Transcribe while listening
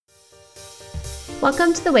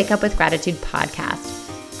Welcome to the Wake Up with Gratitude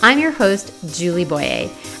podcast. I'm your host, Julie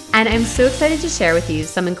Boyer, and I'm so excited to share with you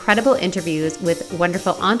some incredible interviews with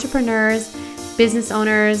wonderful entrepreneurs, business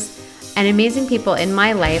owners, and amazing people in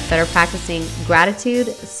my life that are practicing gratitude,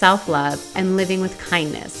 self-love, and living with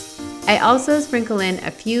kindness. I also sprinkle in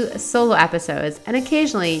a few solo episodes, and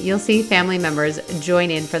occasionally you'll see family members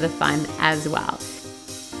join in for the fun as well.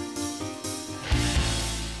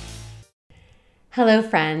 Hello,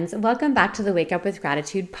 friends. Welcome back to the Wake Up with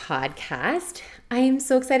Gratitude podcast. I am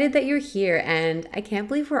so excited that you're here, and I can't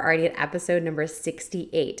believe we're already at episode number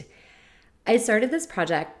 68. I started this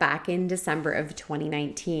project back in December of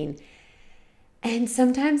 2019, and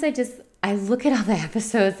sometimes I look at all the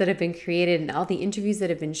episodes that have been created and all the interviews that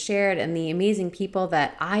have been shared and the amazing people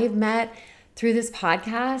that I've met through this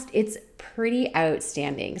podcast. It's pretty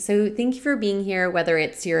outstanding. So thank you for being here, whether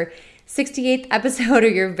it's your 68th episode or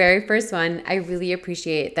your very first one. I really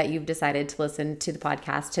appreciate that you've decided to listen to the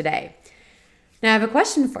podcast today. Now, I have a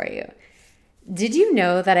question for you. Did you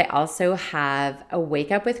know that I also have a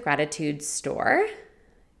Wake Up with Gratitude store?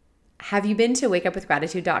 Have you been to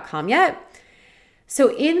wakeupwithgratitude.com yet?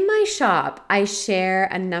 So in my shop, I share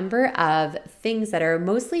a number of things that are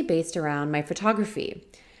mostly based around my photography.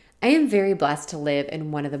 I am very blessed to live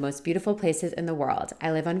in one of the most beautiful places in the world.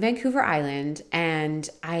 I live on Vancouver Island, and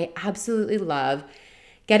I absolutely love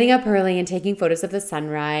getting up early and taking photos of the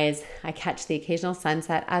sunrise. I catch the occasional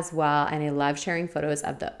sunset as well, and I love sharing photos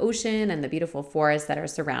of the ocean and the beautiful forests that are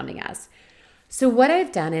surrounding us. So what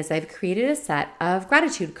I've done is I've created a set of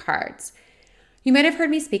gratitude cards. You might have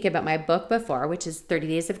heard me speak about my book before, which is 30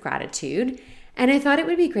 Days of Gratitude, and I thought it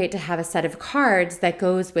would be great to have a set of cards that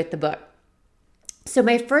goes with the book. So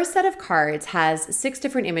my first set of cards has 6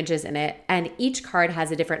 different images in it, and each card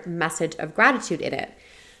has a different message of gratitude in it.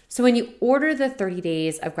 So when you order the 30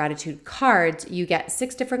 Days of Gratitude cards, you get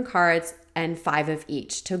 6 different cards and 5 of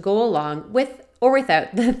each to go along with or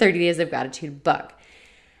without the 30 Days of Gratitude book.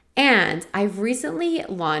 And I've recently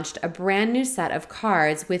launched a brand new set of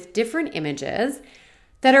cards with different images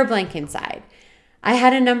that are blank inside. I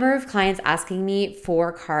had a number of clients asking me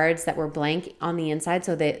for cards that were blank on the inside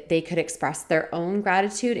so that they could express their own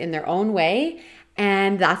gratitude in their own way.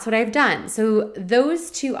 And that's what I've done. So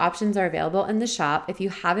those 2 options are available in the shop. If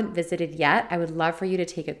you haven't visited yet, I would love for you to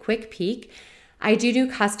take a quick peek. I do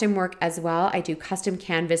custom work as well. I do custom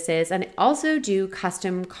canvases, and I also do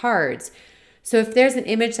custom cards. So if there's an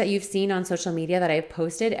image that you've seen on social media that I've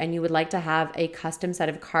posted and you would like to have a custom set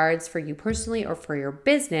of cards for you personally or for your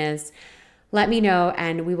business, let me know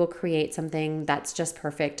and we will create something that's just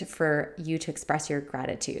perfect for you to express your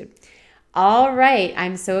gratitude. All right,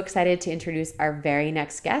 I'm so excited to introduce our very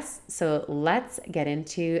next guest. So let's get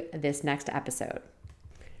into this next episode.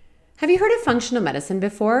 Have you heard of functional medicine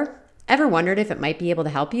before? Ever wondered if it might be able to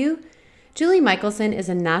help you? Julie Michelson is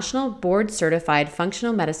a national board-certified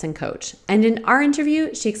functional medicine coach, and in our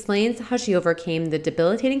interview, she explains how she overcame the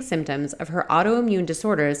debilitating symptoms of her autoimmune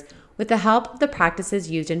disorders with the help of the practices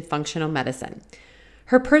used in functional medicine.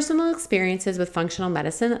 Her personal experiences with functional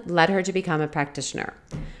medicine led her to become a practitioner.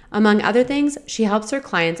 Among other things, she helps her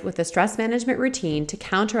clients with a stress management routine to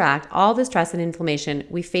counteract all the stress and inflammation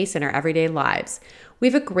we face in our everyday lives. We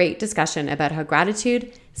have a great discussion about how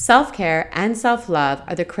gratitude, self-care, and self-love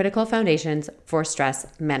are the critical foundations for stress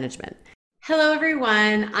management. Hello,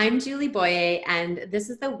 everyone. I'm Julie Boyer, and this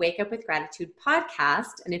is the Wake Up with Gratitude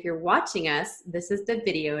podcast. And if you're watching us, this is the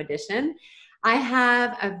video edition. I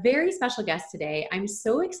have a very special guest today. I'm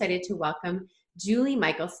so excited to welcome Julie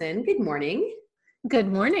Michelson. Good morning. Good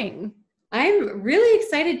morning. I'm really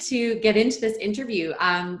excited to get into this interview.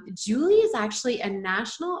 Julie is actually a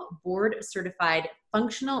national board certified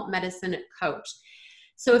functional medicine coach.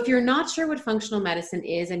 So if you're not sure what functional medicine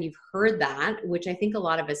is and you've heard that, which I think a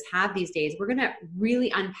lot of us have these days, we're going to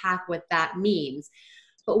really unpack what that means.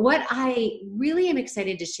 But what I really am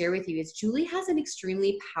excited to share with you is Julie has an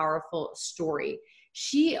extremely powerful story.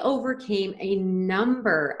 She overcame a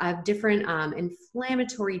number of different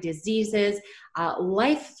inflammatory diseases,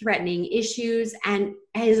 life-threatening issues. And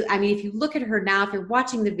if you look at her now, if you're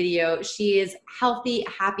watching the video, she is healthy,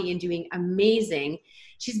 happy, and doing amazing.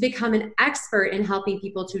 She's become an expert in helping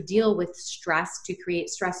people to deal with stress, to create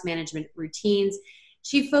stress management routines.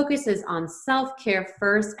 She focuses on self-care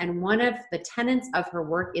first, and one of the tenets of her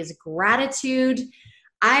work is gratitude.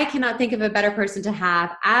 I cannot think of a better person to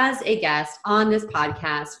have as a guest on this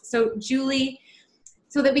podcast. So Julie,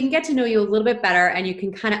 so that we can get to know you a little bit better and you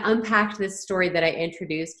can kind of unpack this story that I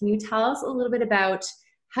introduced, can you tell us a little bit about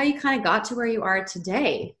how you kind of got to where you are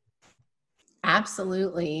today?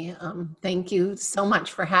 Absolutely. Thank you so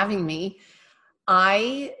much for having me.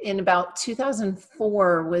 In about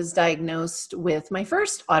 2004, was diagnosed with my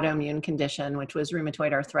first autoimmune condition, which was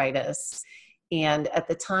rheumatoid arthritis. And at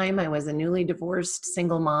the time, I was a newly divorced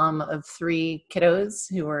single mom of 3 kiddos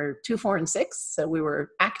who were 2, 4, and 6. So we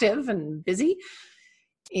were active and busy.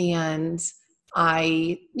 And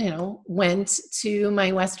I, went to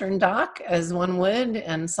my Western doc, as one would,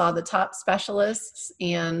 and saw the top specialists,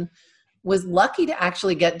 and was lucky to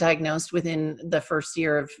actually get diagnosed within the first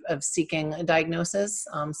year of seeking a diagnosis.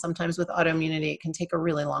 Sometimes with autoimmunity, it can take a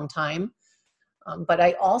really long time. But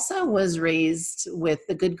I also was raised with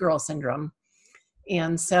the good girl syndrome.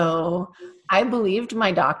 And so I believed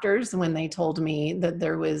my doctors when they told me that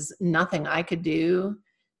there was nothing I could do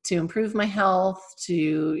to improve my health,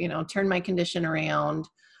 to, turn my condition around,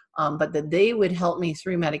 but that they would help me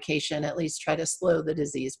through medication, at least try to slow the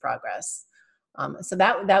disease progress. So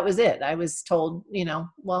that was it. I was told,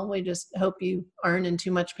 well, we just hope you aren't in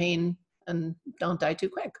too much pain and don't die too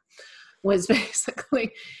quick, was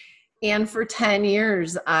basically. And for 10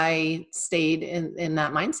 years, I stayed in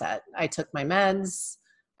that mindset. I took my meds.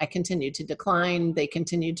 I continued to decline. They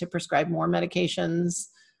continued to prescribe more medications.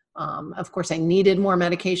 Of course, I needed more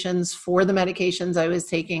medications for the medications I was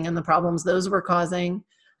taking and the problems those were causing.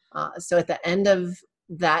 So at the end of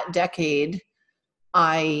that decade,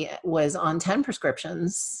 I was on 10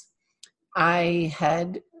 prescriptions. I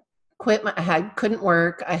had couldn't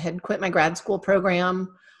work. I had quit my grad school program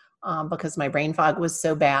because my brain fog was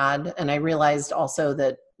so bad. And I realized also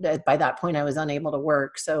that by that point I was unable to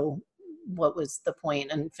work. So what was the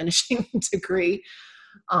point in finishing a degree?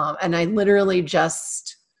 And I literally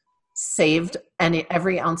just saved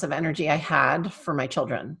every ounce of energy I had for my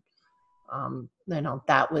children.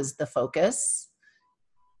 That was the focus.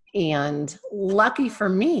 And lucky for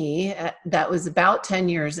me, that was about 10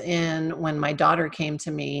 years in when my daughter came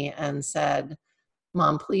to me and said,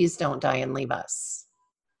 "Mom, please don't die and leave us."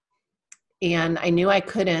 And I knew I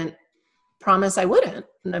couldn't promise I wouldn't.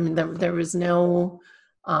 I mean, there was no,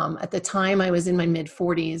 at the time I was in my mid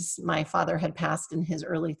 40s, my father had passed in his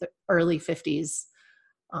early 50s.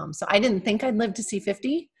 So I didn't think I'd live to see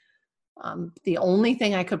 50. The only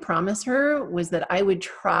thing I could promise her was that I would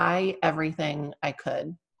try everything I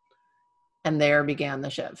could. And there began the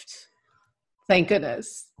shift. Thank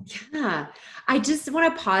goodness. Yeah. I just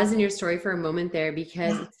want to pause in your story for a moment there,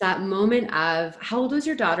 because it's that moment of, how old was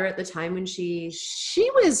your daughter at the time when she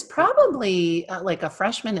was probably like a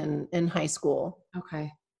freshman in high school.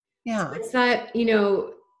 Okay. Yeah. So it's that,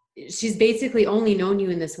 she's basically only known you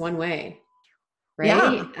in this one way, right?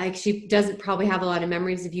 Yeah. Like, she doesn't probably have a lot of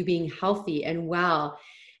memories of you being healthy and well.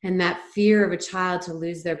 And that fear of a child to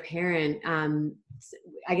lose their parent,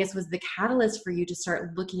 I guess, was the catalyst for you to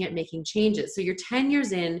start looking at making changes. So you're 10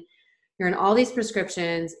 years in, you're in all these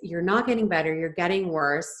prescriptions, you're not getting better, you're getting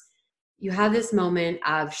worse. You have this moment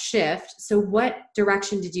of shift. So what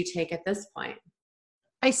direction did you take at this point?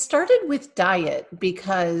 I started with diet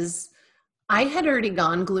because I had already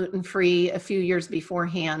gone gluten-free a few years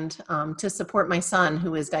beforehand to support my son,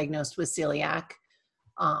 who was diagnosed with celiac.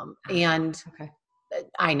 And okay.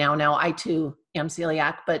 I now know I too am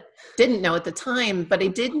celiac, but didn't know at the time. But I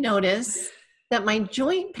did notice that my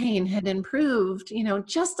joint pain had improved,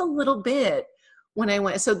 just a little bit when I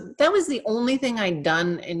went. So that was the only thing I'd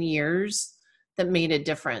done in years that made a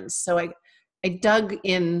difference. So I dug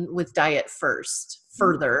in with diet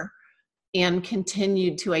further, and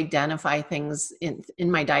continued to identify things in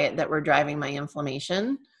my diet that were driving my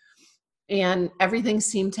inflammation. And everything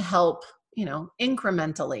seemed to help,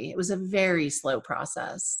 incrementally. It was a very slow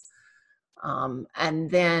process. And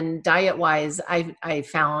then diet-wise, I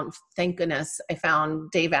found, thank goodness, I found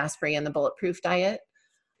Dave Asprey and the Bulletproof Diet.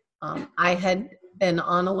 I had been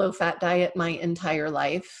on a low-fat diet my entire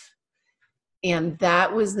life. And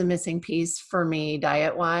that was the missing piece for me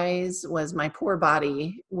diet-wise, was my poor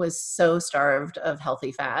body was so starved of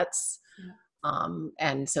healthy fats.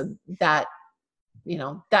 And so that,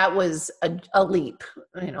 that was a leap,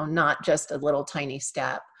 not just a little tiny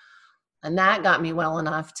step. And that got me well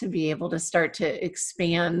enough to be able to start to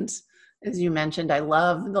expand. As you mentioned, I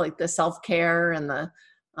love the self-care and the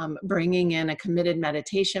bringing in a committed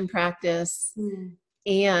meditation practice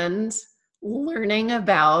and learning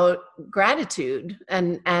about gratitude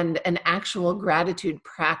and an actual gratitude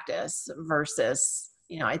practice versus,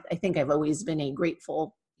 I think I've always been a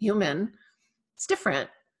grateful human. It's different.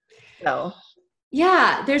 So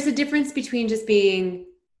yeah, there's a difference between just being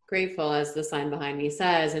grateful, as the sign behind me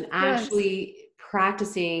says, and actually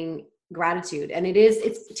practicing gratitude. And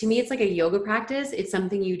it's to me, it's like a yoga practice. It's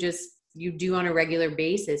something you do on a regular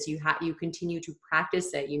basis. You continue to practice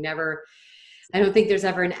it. I don't think there's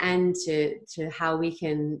ever an end to how we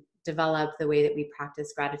can develop the way that we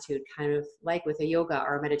practice gratitude, kind of like with a yoga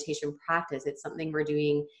or a meditation practice. It's something we're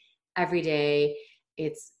doing every day.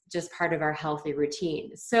 It's just part of our healthy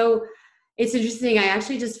routine. So it's interesting. I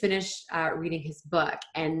actually just finished reading his book,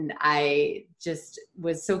 and I just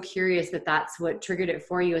was so curious that that's what triggered it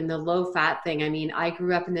for you. And the low fat thing. I mean, I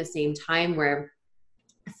grew up in the same time where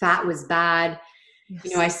fat was bad. Yes.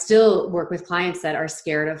 You know, I still work with clients that are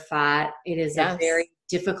scared of fat. It is Yes. a very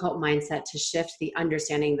difficult mindset to shift, the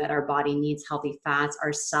understanding that our body needs healthy fats,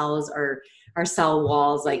 our cells, our cell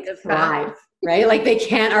walls like thrive, right? Like they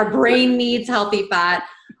can't, our brain needs healthy fat,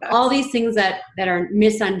 all these things that are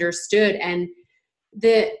misunderstood. And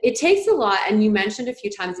it takes a lot. And you mentioned a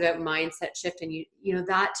few times about mindset shift. And you know,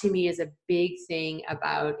 that to me is a big thing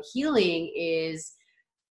about healing is,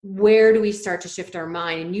 where do we start to shift our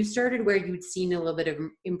mind? And you started where you'd seen a little bit of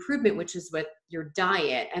improvement, which is with your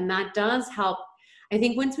diet. And that does help. I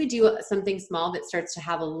think once we do something small that starts to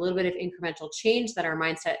have a little bit of incremental change, that our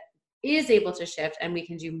mindset is able to shift and we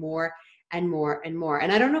can do more and more and more.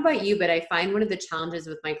 And I don't know about you, but I find one of the challenges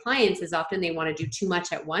with my clients is often they want to do too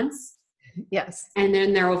much at once. Yes. And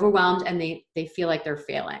then they're overwhelmed and they feel like they're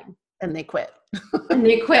failing. And they quit. And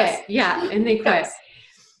they quit. Yes. Yeah. And they quit. Yes.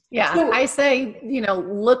 Yeah. So, I say,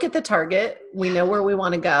 look at the target. We know where we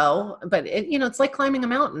want to go, but it's like climbing a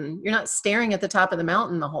mountain. You're not staring at the top of the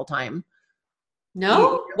mountain the whole time. No, you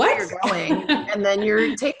know what? where you're going, and then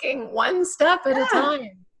you're taking one step at a time.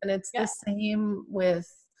 And it's the same with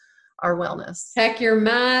our wellness. Check your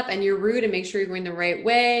map and your route and make sure you're going the right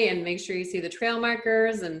way and make sure you see the trail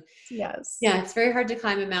markers. And yes. Yeah, it's very hard to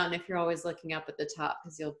climb a mountain if you're always looking up at the top,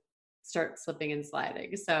 because you'll start slipping and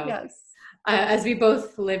sliding. So yes. As we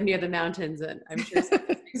both live near the mountains, and I'm sure some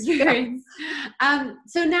experience.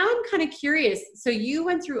 So now I'm kind of curious. So you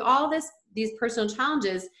went through all these personal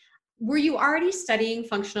challenges. Were you already studying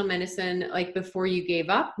functional medicine like before you gave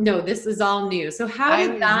up? No, this is all new. So how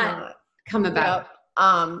did that come about?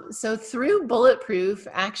 Yep. So through Bulletproof,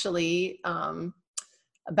 actually,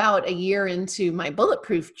 about a year into my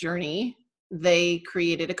Bulletproof journey, they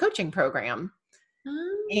created a coaching program.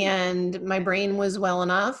 And my brain was well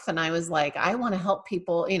enough, and I was like, I want to help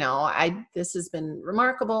people. This has been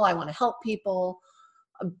remarkable. I want to help people.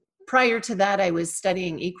 Prior to that, I was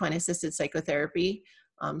studying equine assisted psychotherapy.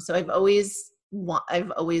 So I've always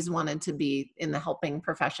wanted to be in the helping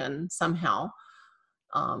profession somehow.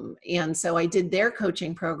 And so I did their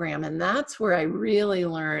coaching program, and that's where I really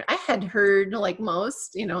learned. I had heard, like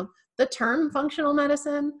most, the term functional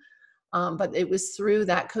medicine, but it was through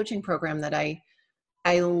that coaching program that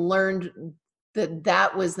I learned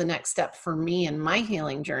that was the next step for me in my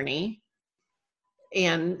healing journey.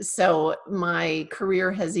 And so my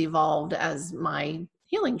career has evolved as my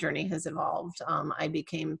healing journey has evolved. I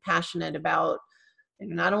became passionate about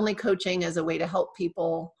not only coaching as a way to help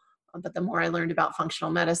people, but the more I learned about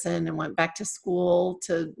functional medicine and went back to school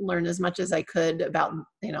to learn as much as I could about,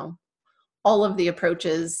 all of the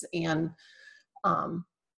approaches and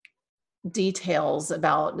details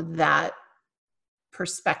about that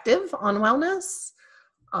perspective on wellness.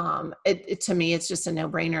 To me, it's just a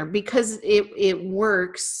no-brainer because it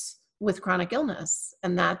works with chronic illness,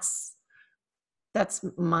 and that's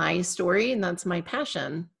my story and that's my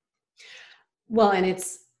passion. Well, and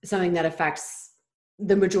it's something that affects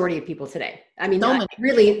the majority of people today. I mean, So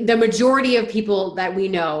really the majority of people that we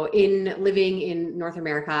know living in North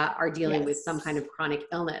America are dealing with some kind of chronic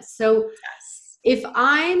illness. So if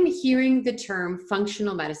I'm hearing the term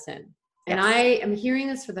functional medicine, and I am hearing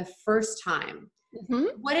this for the first time,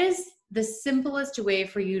 what is the simplest way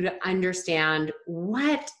for you to understand,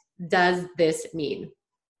 what does this mean?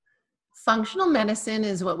 Functional medicine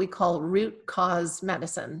is what we call root cause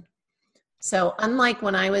medicine. So unlike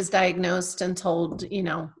when I was diagnosed and told,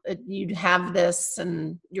 you'd have this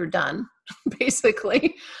and you're done,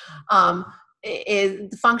 basically,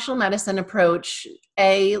 the functional medicine approach,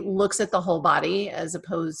 looks at the whole body as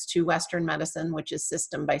opposed to Western medicine, which is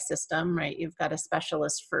system by system, right? You've got a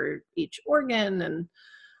specialist for each organ,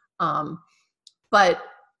 and but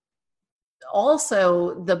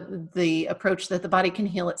also the approach that the body can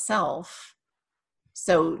heal itself.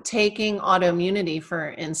 So taking autoimmunity,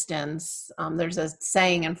 for instance, there's a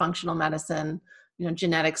saying in functional medicine,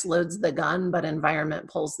 genetics loads the gun, but environment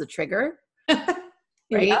pulls the trigger.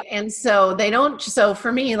 Right. Yep. And so so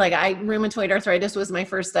for me, like rheumatoid arthritis was my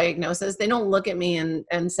first diagnosis. They don't look at me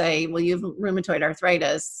and say, well, you have rheumatoid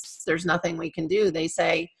arthritis. There's nothing we can do. They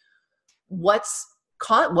say, what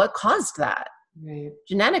caused that? Right.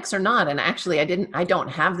 Genetics or not. And actually I don't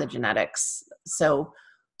have the genetics. So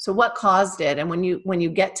what caused it? And when you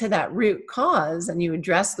get to that root cause and you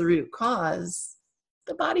address the root cause,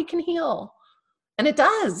 the body can heal. And it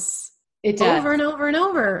does. It does. Over and over and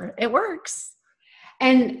over. It works.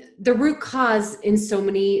 And the root cause in so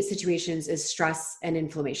many situations is stress and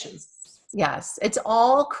inflammation. Yes. It's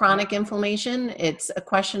all chronic inflammation. It's a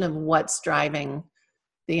question of what's driving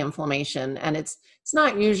the inflammation. And it's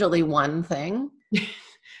not usually one thing.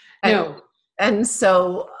 No. And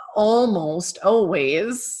so almost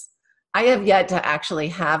always, I have yet to actually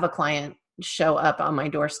have a client show up on my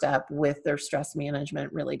doorstep with their stress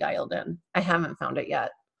management really dialed in. I haven't found it yet.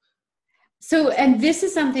 So, and this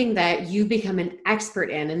is something that you become an expert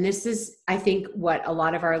in. And this is, I think, what a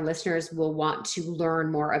lot of our listeners will want to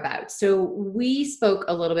learn more about. So we spoke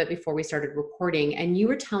a little bit before we started recording, and you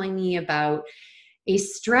were telling me about a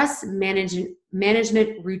stress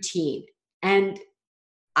management routine. And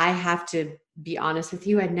I have to be honest with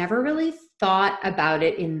you, I'd never really thought about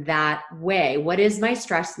it in that way. What is my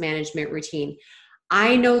stress management routine?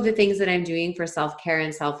 I know the things that I'm doing for self-care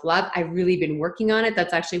and self-love. I've really been working on it.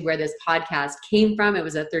 That's actually where this podcast came from. It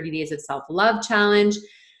was a 30 days of self-love challenge,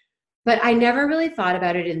 but I never really thought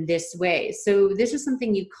about it in this way. So this is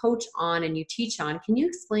something you coach on and you teach on. Can you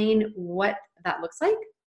explain what that looks like?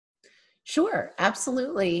 Sure,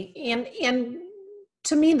 absolutely. And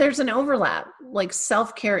to me, there's an overlap. Like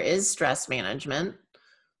self-care is stress management.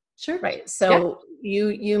 Sure. Right. So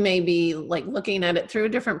you may be like looking at it through a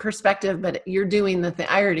different perspective, but you're doing the thing.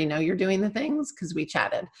 I already know you're doing the things because we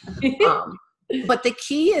chatted. But the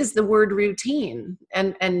key is the word routine.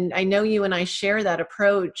 And I know you and I share that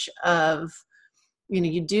approach of,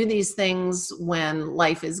 you do these things when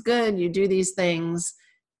life is good. You do these things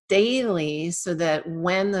daily so that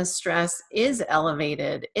when the stress is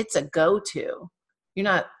elevated, it's a go-to. You're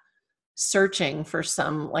not searching for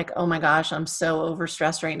some like, oh my gosh, I'm so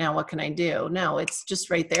overstressed right now. What can I do? No, it's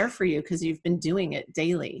just right there for you because you've been doing it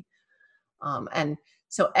daily. And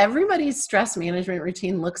so everybody's stress management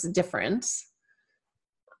routine looks different.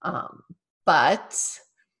 But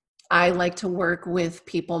I like to work with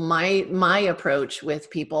people. My approach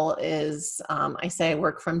with people is I say I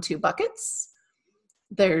work from two buckets.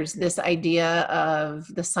 There's this idea of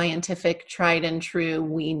the scientific tried and true,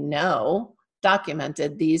 we know,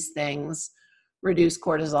 documented these things reduce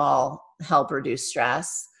cortisol, help reduce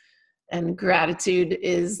stress. And gratitude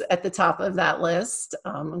is at the top of that list.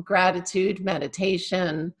 Gratitude,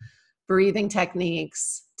 meditation, breathing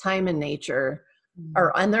techniques, time in nature,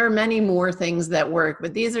 and there are many more things that work,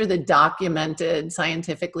 but these are the documented,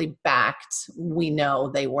 scientifically backed, we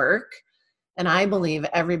know they work. And I believe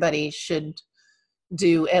everybody should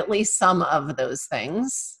do at least some of those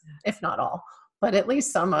things, if not all, but at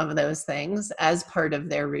least some of those things as part of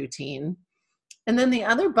their routine. And then the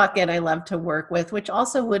other bucket I love to work with, which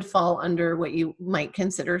also would fall under what you might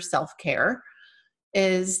consider self-care,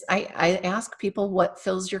 is I ask people what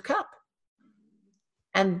fills your cup.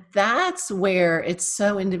 And that's where it's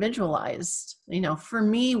so individualized. For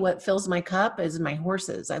me, what fills my cup is my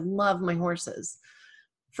horses. I love my horses.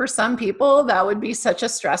 For some people, that would be such a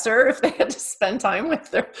stressor if they had to spend time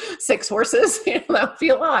with their 6 horses. That would be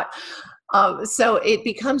a lot. So it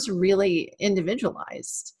becomes really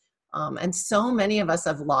individualized. And so many of us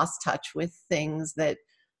have lost touch with things that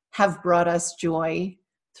have brought us joy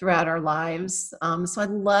throughout our lives. So I'd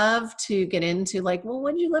love to get into like, well,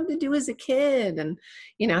 what did you love to do as a kid? And,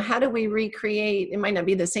 how do we recreate? It might not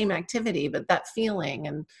be the same activity, but that feeling.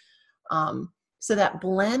 And so that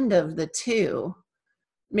blend of the two,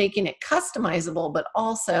 making it customizable, but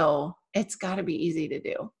also it's got to be easy to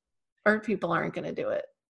do or people aren't going to do it.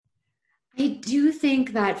 I do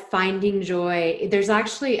think that finding joy, there's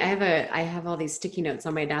actually, I have all these sticky notes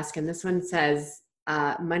on my desk, and this one says,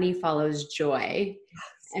 money follows joy.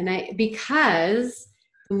 And because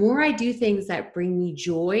the more I do things that bring me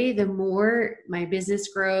joy, the more my business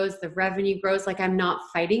grows, the revenue grows, like I'm not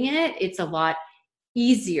fighting it. It's a lot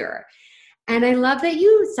easier. And I love that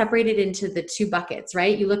you separate it into the two buckets,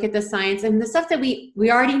 right? You look at the science and the stuff that we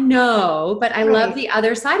already know, but I love the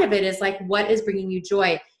other side of it is like, what is bringing you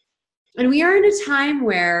joy? And we are in a time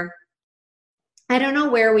where I don't know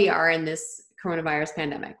where we are in this coronavirus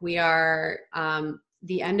pandemic. We are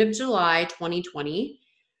the end of July 2020.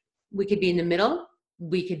 We could be in the middle.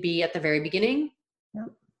 We could be at the very beginning. Yep.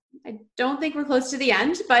 I don't think we're close to the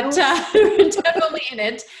end, but we're definitely in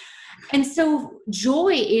it. And so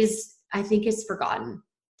joy is, I think, is forgotten.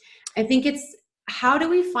 I think it's, how do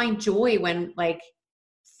we find joy when like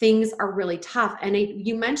things are really tough? And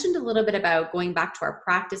you mentioned a little bit about going back to our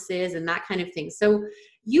practices and that kind of thing. So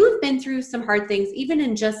you've been through some hard things, even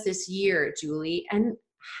in just this year, Julie. And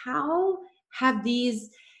how have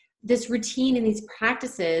this routine and these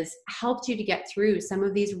practices helped you to get through some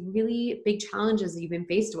of these really big challenges that you've been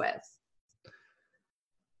faced with?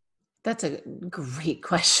 That's a great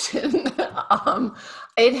question.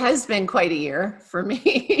 It has been quite a year for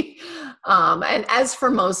me. And as for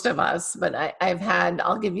most of us, but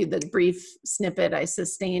I'll give you the brief snippet. I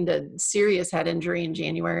sustained a serious head injury in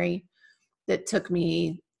January that took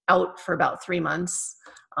me out for about 3 months,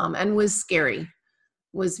 and was scary,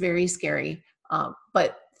 was very scary.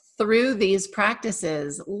 But through these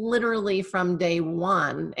practices, literally from day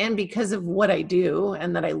one, and because of what I do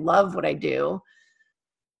and that I love what I do,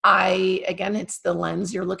 again, it's the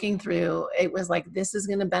lens you're looking through. It was like, this is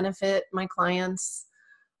going to benefit my clients.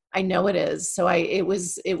 I know it is. So it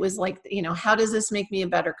was like, how does this make me a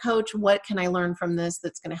better coach? What can I learn from this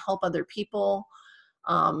that's going to help other people?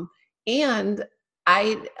 And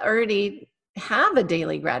I already have a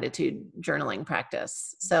daily gratitude journaling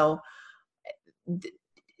practice. So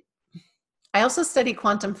I also study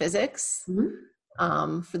quantum physics.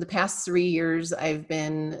 For the past 3 years, I've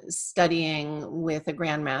been studying with a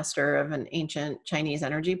grandmaster of an ancient Chinese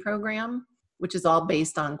energy program, which is all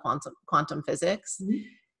based on quantum physics.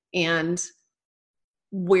 And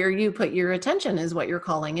where you put your attention is what you're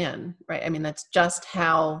calling in, right? I mean, that's just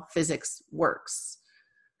how physics works.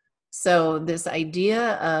 So this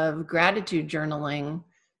idea of gratitude journaling,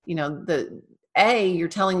 you're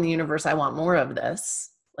telling the universe, I want more of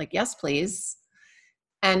this. Like, yes, please.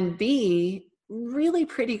 And B, really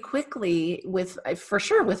pretty quickly for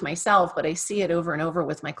sure with myself, but I see it over and over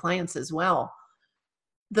with my clients as well.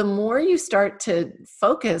 The more you start to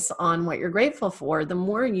focus on what you're grateful for, the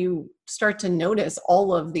more you start to notice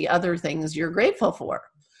all of the other things you're grateful for.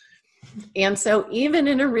 And so even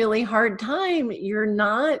in a really hard time, you're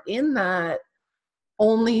not in that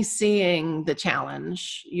only seeing the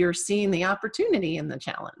challenge, you're seeing the opportunity in the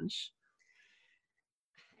challenge.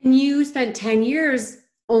 And you spent 10 years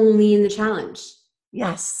only in the challenge.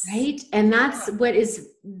 Yes. Right. And that's what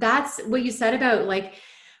you said about, like,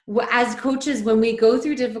 as coaches, when we go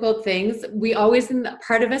through difficult things,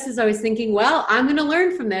 part of us is always thinking, well, I'm going to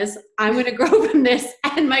learn from this. I'm going to grow from this,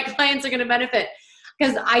 and my clients are going to benefit.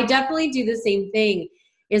 Because I definitely do the same thing.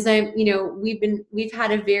 We've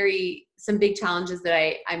had some big challenges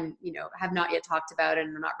that I'm have not yet talked about,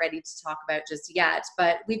 and I'm not ready to talk about just yet,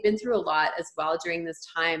 but we've been through a lot as well during this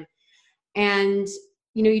time. And,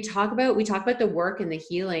 we talk about the work and the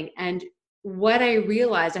healing. And what I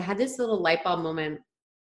realized, I had this little light bulb moment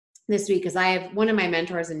this week, because I have one of my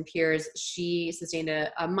mentors and peers, she sustained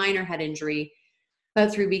a minor head injury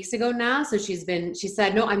about 3 weeks ago now. So she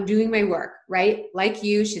said, no, I'm doing my work, right? Like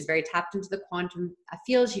you, she's very tapped into the quantum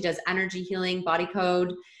field. She does energy healing, body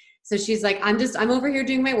code. So she's like, I'm over here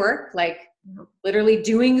doing my work, like literally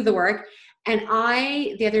doing the work. And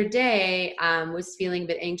I, the other day, was feeling a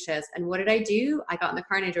bit anxious. And what did I do? I got in the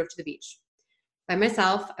car and I drove to the beach by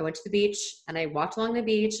myself. I went to the beach and I walked along the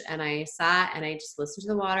beach and I sat and I just listened to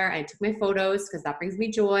the water. And I took my photos because that brings me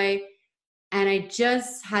joy. And I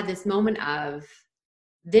just had this moment of,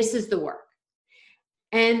 this is the work.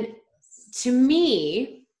 And to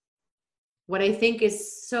me, what I think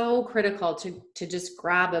is so critical to just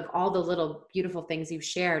grab of all the little beautiful things you've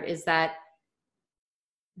shared is that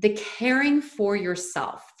the caring for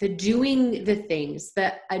yourself, the doing the things,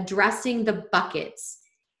 the addressing the buckets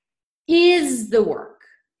is the work.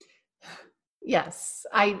 Yes.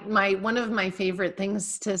 One of my favorite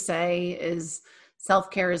things to say is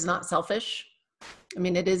self-care is not selfish. I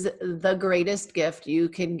mean, it is the greatest gift you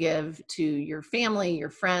can give to your family, your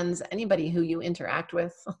friends, anybody who you interact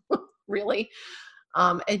with, really.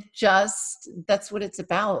 That's what it's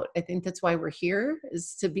about. I think that's why we're here,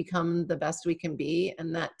 is to become the best we can be.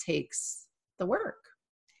 And that takes the work.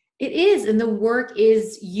 It is. And the work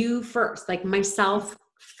is you first, like myself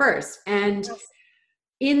first. And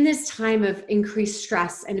in this time of increased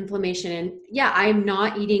stress and inflammation, and I'm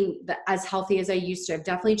not eating as healthy as I used to. I've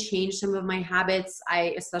definitely changed some of my habits.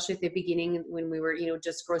 Especially at the beginning when we were,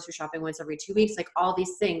 just grocery shopping once every 2 weeks, like all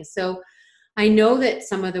these things. So I know that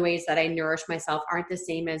some of the ways that I nourish myself aren't the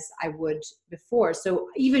same as I would before. So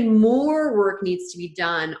even more work needs to be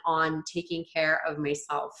done on taking care of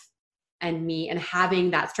myself and me, and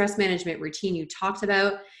having that stress management routine you talked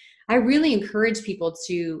about. I really encourage people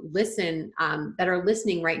to listen, that are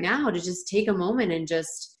listening right now, to just take a moment and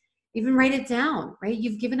just even write it down, right?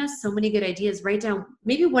 You've given us so many good ideas. Write down,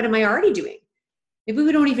 maybe what am I already doing? Maybe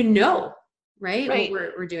we don't even know, right?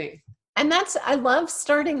 What we're doing. And I love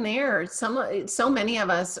starting there. So many of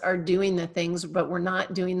us are doing the things, but we're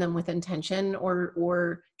not doing them with intention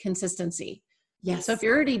or consistency. Yes. So if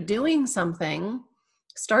you're already doing something,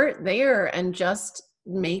 start there and just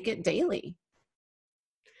make it daily.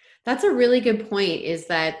 That's a really good point, is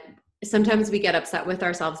that sometimes we get upset with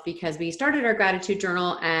ourselves because we started our gratitude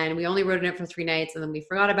journal and we only wrote in it for 3 nights and then we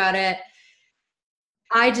forgot about it.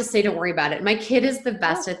 I just say, don't worry about it. My kid is the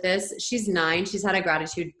best at this. She's 9. She's had a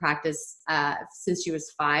gratitude practice since she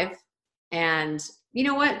was 5. And you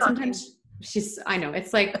know what? Sometimes I know,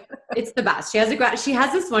 it's like, it's the best. She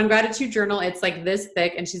has this one gratitude journal. It's like this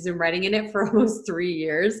thick and she's been writing in it for almost 3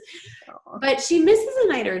 years, but she misses a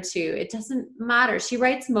night or two. It doesn't matter. She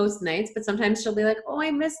writes most nights, but sometimes she'll be like, oh, I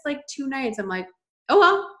missed like 2 nights. I'm like, oh,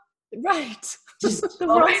 well, right. Just the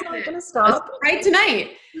world's not going to stop. Right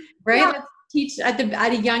tonight. Right. Yeah. Let's teach at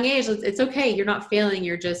a young age. It's okay. You're not failing.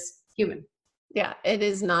 You're just human. Yeah. It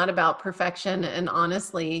is not about perfection. And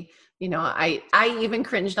honestly, you know, I even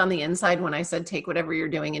cringed on the inside when I said, take whatever you're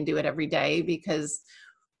doing and do it every day, because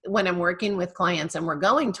when I'm working with clients and we're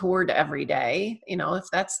going toward every day, you know, if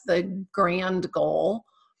that's the grand goal,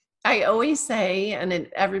 I always say, and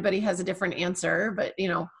everybody has a different answer, but you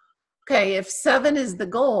know, okay, if 7 is the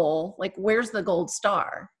goal, like where's the gold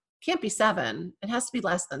star? Can't be 7. It has to be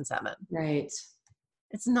less than 7. Right.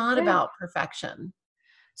 It's not about perfection.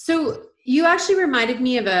 So you actually reminded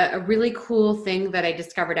me of a really cool thing that I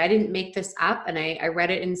discovered. I didn't make this up, and I read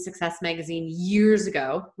it in Success Magazine years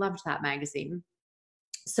ago. Loved that magazine.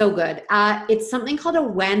 So good. It's something called a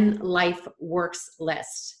When Life Works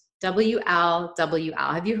list. WLWL.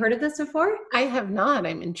 Have you heard of this before? I have not.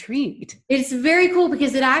 I'm intrigued. It's very cool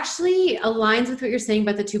because it actually aligns with what you're saying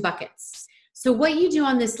about the 2 buckets. So what you do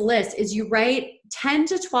on this list is you write 10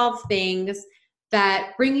 to 12 things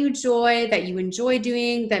that bring you joy, that you enjoy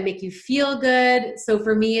doing, that make you feel good. So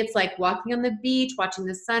for me, it's like walking on the beach, watching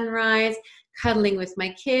the sunrise, cuddling with my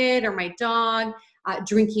kid or my dog,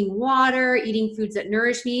 drinking water, eating foods that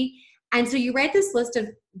nourish me. And so you write this list of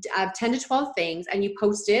 10 to 12 things and you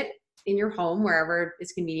post it in your home, wherever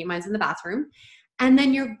is convenient. Mine's in the bathroom. And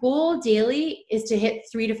then your goal daily is to hit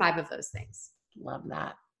 3 to 5 of those things. Love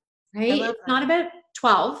that. Right? It's not about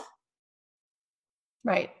 12.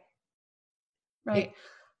 Right. Right.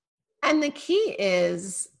 And the key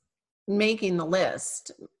is making the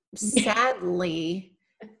list. Sadly,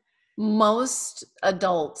 most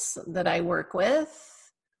adults that I work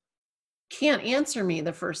with can't answer me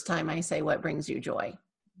the first time I say, what brings you joy?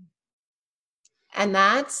 And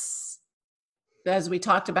that's, as we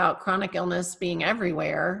talked about chronic illness being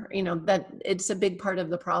everywhere, you know, that it's a big part of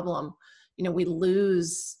the problem. You know, we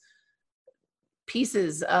lose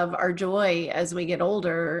pieces of our joy as we get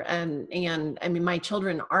older. And I mean, my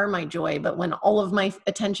children are my joy, but when all of my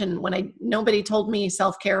attention, nobody told me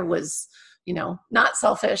self-care was, you know, not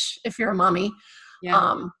selfish if you're a mommy.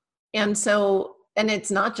 Yeah. And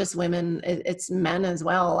it's not just women, it's men as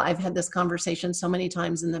well. I've had this conversation so many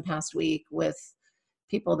times in the past week with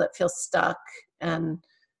people that feel stuck. And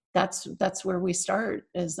that's where we start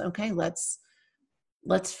is, okay, let's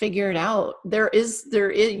figure it out. There is,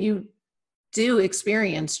 you do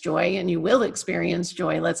experience joy and you will experience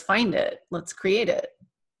joy. Let's find it. Let's create it.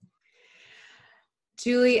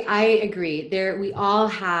 Julie, I agree. We all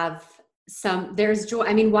have there's joy.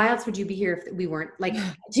 I mean, why else would you be here if we weren't? Like,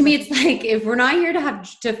 to me, it's like, if we're not here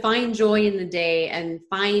to find joy in the day and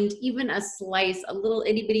find even a slice, a little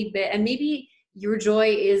itty bitty bit, and maybe your joy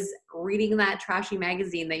is reading that trashy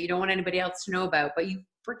magazine that you don't want anybody else to know about, but you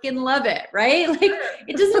freaking love it, right? Like,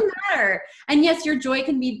 it doesn't matter. And yes, your joy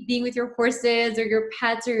can be being with your horses or your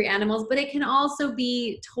pets or your animals, but it can also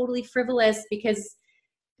be totally frivolous, because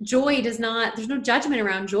joy there's no judgment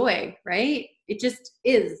around joy, right? It just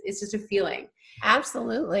is. It's just a feeling.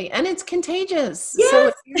 Absolutely. And it's contagious. Yes. So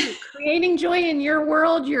if you're creating joy in your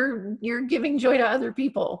world, you're giving joy to other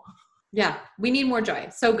people. Yeah. We need more joy.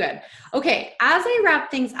 So good. Okay. As I wrap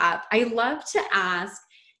things up, I love to ask,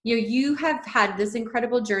 you have had this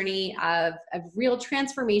incredible journey of real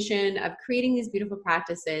transformation, of creating these beautiful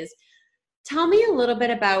practices. Tell me a little bit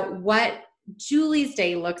about what Julie's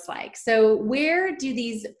day looks like. So where do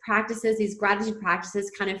these practices, these gratitude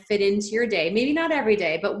practices, kind of fit into your day? Maybe not every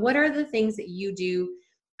day, but what are the things that you do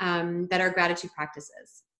that are gratitude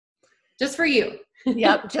practices? Just for you.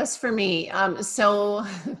 Yep, just for me. So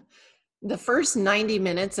the first 90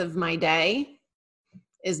 minutes of my day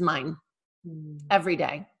is mine every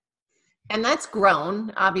day. And that's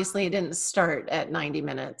grown. Obviously, it didn't start at 90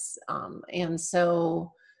 minutes. And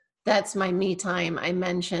so that's my me time. I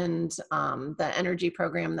mentioned the energy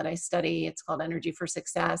program that I study. It's called Energy for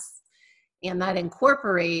Success. And that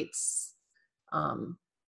incorporates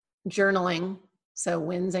journaling. So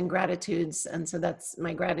wins and gratitudes. And so that's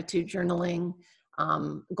my gratitude journaling.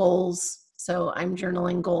 Goals. So I'm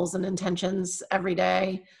journaling goals and intentions every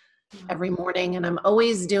day, every morning. And I'm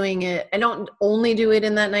always doing it. I don't only do it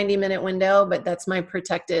in that 90-minute window, but that's my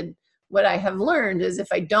protected what I have learned is if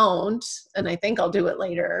I don't, and I think I'll do it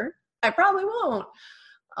later, I probably won't.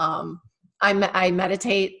 I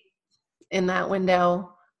meditate in that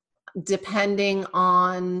window, depending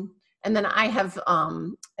on, and then I have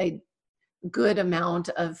a good amount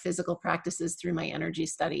of physical practices through my energy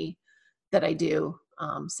study that I do.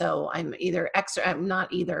 So I'm I'm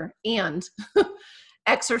not either, and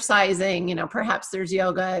exercising, you know, perhaps there's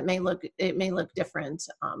yoga. It may look different.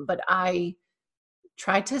 But I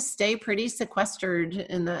try to stay pretty sequestered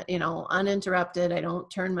in the, you know, uninterrupted. I don't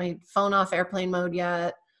turn my phone off airplane mode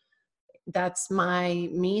yet. That's my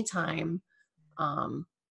me time.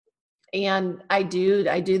 And I do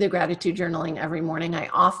the gratitude journaling every morning. I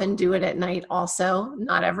often do it at night also,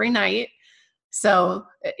 not every night. So,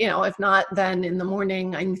 you know, if not, then in the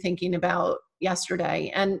morning I'm thinking about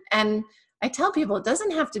yesterday. And I tell people it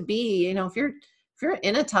doesn't have to be, you know, if you're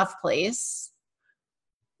in a tough place,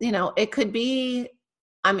 you know, it could be,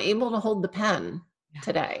 I'm able to hold the pen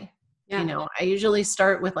today. Yeah. You know, I usually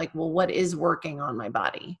start with like, well, what is working on my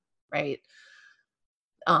body? Right.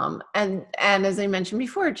 And as I mentioned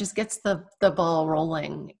before, it just gets the ball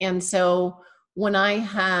rolling. And so when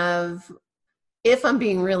if I'm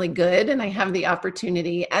being really good and I have the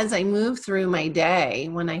opportunity as I move through my day,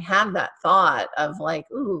 when I have that thought of like,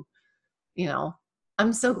 ooh, you know,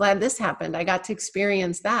 I'm so glad this happened. I got to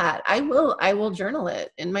experience that. I will journal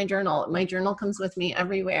it in my journal. My journal comes with me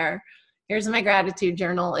everywhere. Here's my gratitude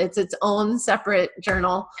journal. It's its own separate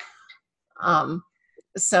journal.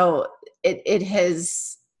 So it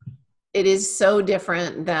is so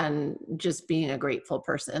different than just being a grateful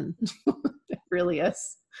person. It really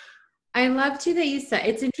is. I love too that you said,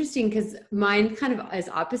 it's interesting because mine kind of is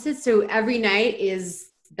opposite. So every night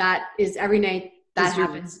that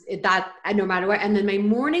happens, that no matter what. And then my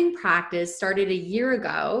morning practice started a year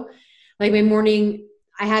ago. Like my morning,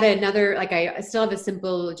 I had another, like I still have a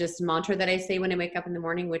simple just mantra that I say when I wake up in the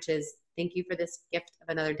morning, which is thank you for this gift of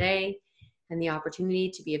another day and the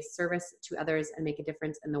opportunity to be of service to others and make a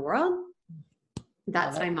difference in the world.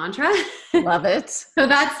 That's my mantra. Love it. So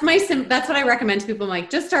that's what I recommend to people. I'm like,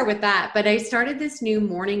 just start with that. But I started this new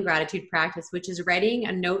morning gratitude practice, which is writing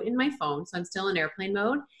a note in my phone. So I'm still in airplane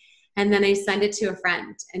mode. And then I send it to a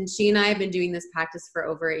friend. And she and I have been doing this practice for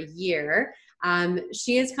over a year.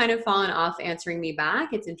 She has kind of fallen off answering me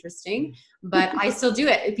back. It's interesting, but I still do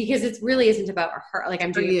it because it really isn't about her. Like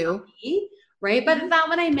I'm doing it for me, right? But that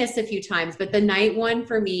one I miss a few times. But the night one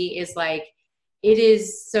for me is like, it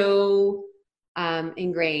is so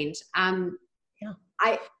ingrained.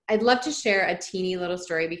 I'd love to share a teeny little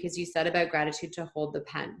story because you said about gratitude to hold the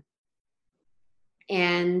pen.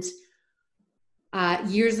 And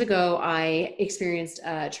years ago, I experienced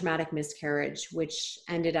a traumatic miscarriage, which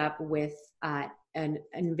ended up with an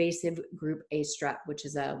invasive group A strep, which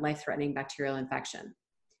is a life-threatening bacterial infection.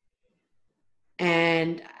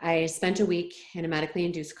 And I spent a week in a medically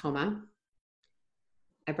induced coma.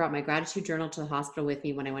 I brought my gratitude journal to the hospital with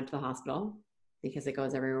me when I went to the hospital because it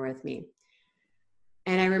goes everywhere with me.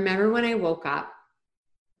 And I remember when I woke up,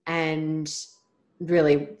 and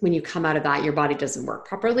really when you come out of that, your body doesn't work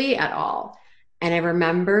properly at all. And I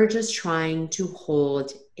remember just trying to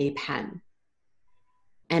hold a pen.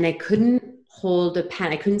 And I couldn't hold a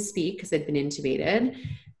pen. I couldn't speak because I'd been intubated,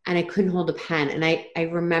 and I couldn't hold a pen. And I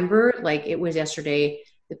remember like it was yesterday,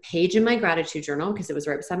 the page in my gratitude journal, because it was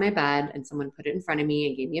right beside my bed and someone put it in front of me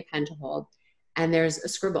and gave me a pen to hold. And there's a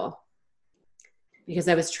scribble because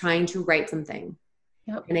I was trying to write something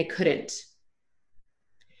and I couldn't.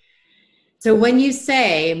 So when you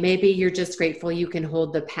say maybe you're just grateful you can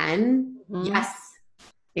hold the pen, yes.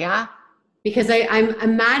 Yeah. Because I'm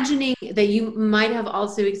imagining that you might have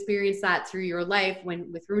also experienced that through your life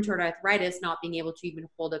with rheumatoid arthritis, not being able to even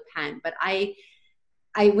hold a pen. But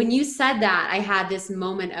when you said that, I had this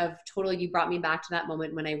moment of you brought me back to that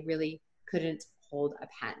moment when I really couldn't hold a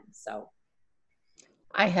pen. So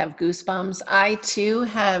I have goosebumps. I too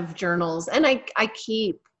have journals, and I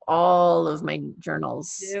keep all of my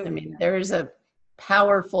journals. I mean, there's a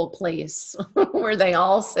powerful place where they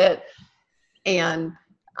all sit. And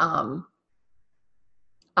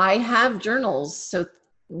I have journals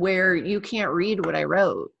where you can't read what I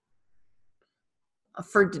wrote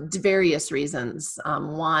for various reasons.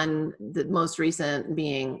 One, the most recent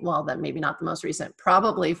being, well, that maybe not the most recent,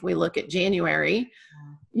 probably if we look at January,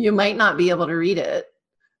 you might not be able to read it.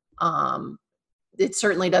 It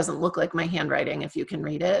certainly doesn't look like my handwriting if you can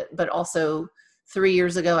read it, but also 3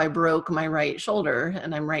 years ago, I broke my right shoulder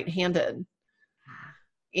and I'm right-handed.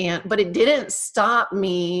 But it didn't stop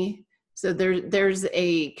me. So there's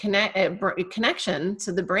a connection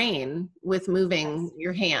to the brain with moving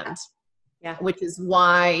your hand. Yeah. Which is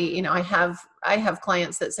why, I have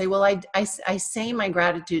clients that say, well, I say my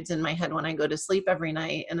gratitudes in my head when I go to sleep every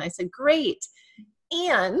night. And I said, great.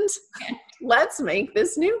 And let's make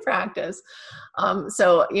this new practice.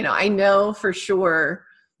 So, I know for sure,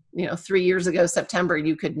 3 years ago, September,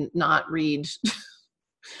 you could not read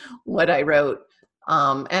what I wrote.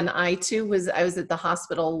 And I too I was at the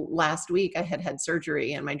hospital last week. I had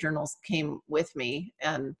surgery and my journals came with me.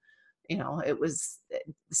 And, it was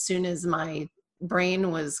as soon as my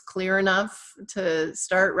brain was clear enough to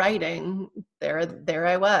start writing, there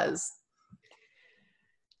I was.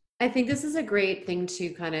 I think this is a great thing to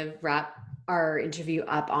kind of wrap our interview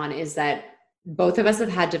up on, is that both of us have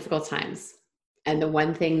had difficult times. And the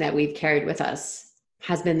one thing that we've carried with us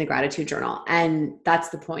has been the gratitude journal. And that's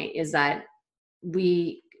the point, is that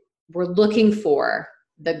we're looking for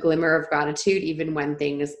the glimmer of gratitude, even when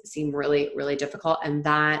things seem really, really difficult. And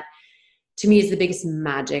that, to me, is the biggest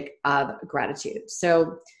magic of gratitude.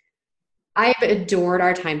 So I've adored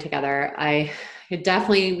our time together. I could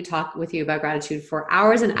definitely talk with you about gratitude for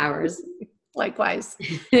hours and hours. Likewise.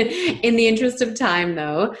 In the interest of time,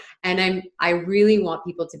 though, and I really want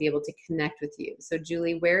people to be able to connect with you. So,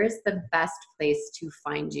 Julie, where is the best place to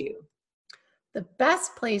find you? The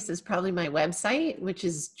best place is probably my website, which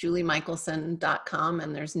is juliemichelson.com,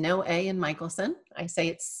 and there's no A in Michelson. I say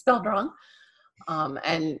it's spelled wrong.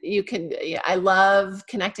 And I love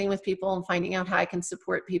connecting with people and finding out how I can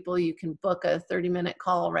support people. You can book a 30-minute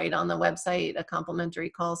call right on the website, a complimentary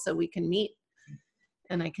call, so we can meet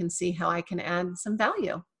and I can see how I can add some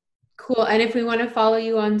value. Cool. And if we want to follow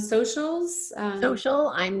you on socials?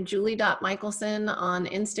 I'm Julie.Michelson on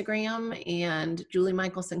Instagram and Julie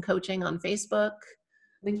Michelson Coaching on Facebook.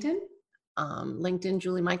 LinkedIn? LinkedIn,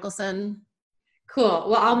 Julie Michelson. Cool.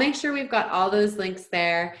 Well, I'll make sure we've got all those links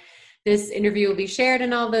there. This interview will be shared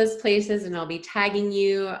in all those places and I'll be tagging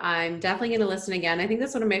you. I'm definitely going to listen again. I think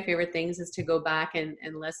that's one of my favorite things, is to go back and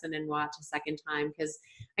listen and watch a second time, because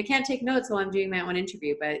I can't take notes while I'm doing my own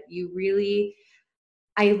interview, but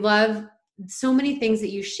I love so many things that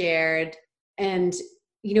you shared. And,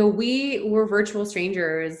 we were virtual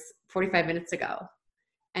strangers 45 minutes ago.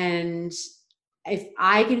 And if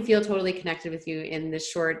I can feel totally connected with you in the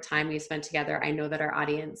short time we spent together, I know that our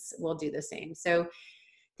audience will do the same. So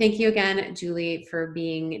thank you again, Julie, for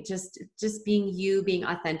being just being you, being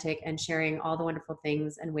authentic, and sharing all the wonderful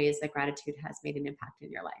things and ways that gratitude has made an impact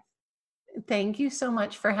in your life. Thank you so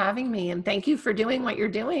much for having me. And thank you for doing what you're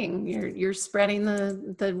doing. You're spreading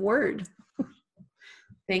the word.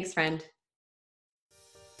 Thanks, friend.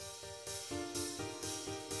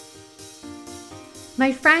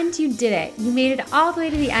 My friend, you did it. You made it all the way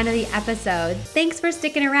to the end of the episode. Thanks for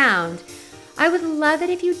sticking around. I would love it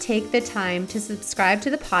if you take the time to subscribe to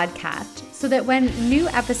the podcast so that when new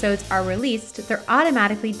episodes are released, they're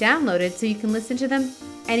automatically downloaded so you can listen to them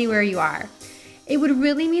anywhere you are. It would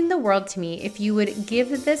really mean the world to me if you would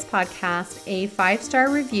give this podcast a 5-star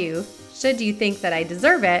review, should you think that I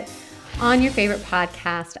deserve it, on your favorite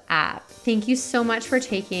podcast app. Thank you so much for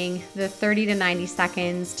taking the 30 to 90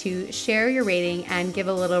 seconds to share your rating and give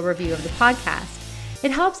a little review of the podcast.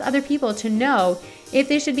 It helps other people to know if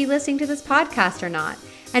they should be listening to this podcast or not.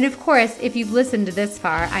 And of course, if you've listened to this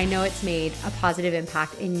far, I know it's made a positive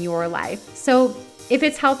impact in your life. So if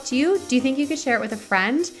it's helped you, do you think you could share it with a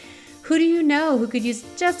friend? Who do you know who could use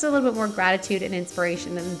just a little bit more gratitude and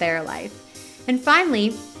inspiration in their life? And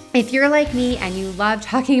finally, if you're like me and you love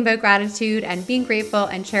talking about gratitude and being grateful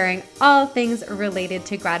and sharing all things related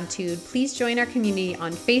to gratitude, please join our community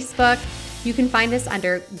on Facebook. You can find us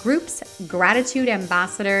under Groups Gratitude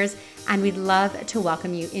Ambassadors, and we'd love to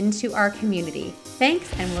welcome you into our community.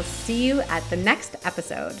 Thanks, and we'll see you at the next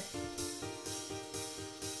episode.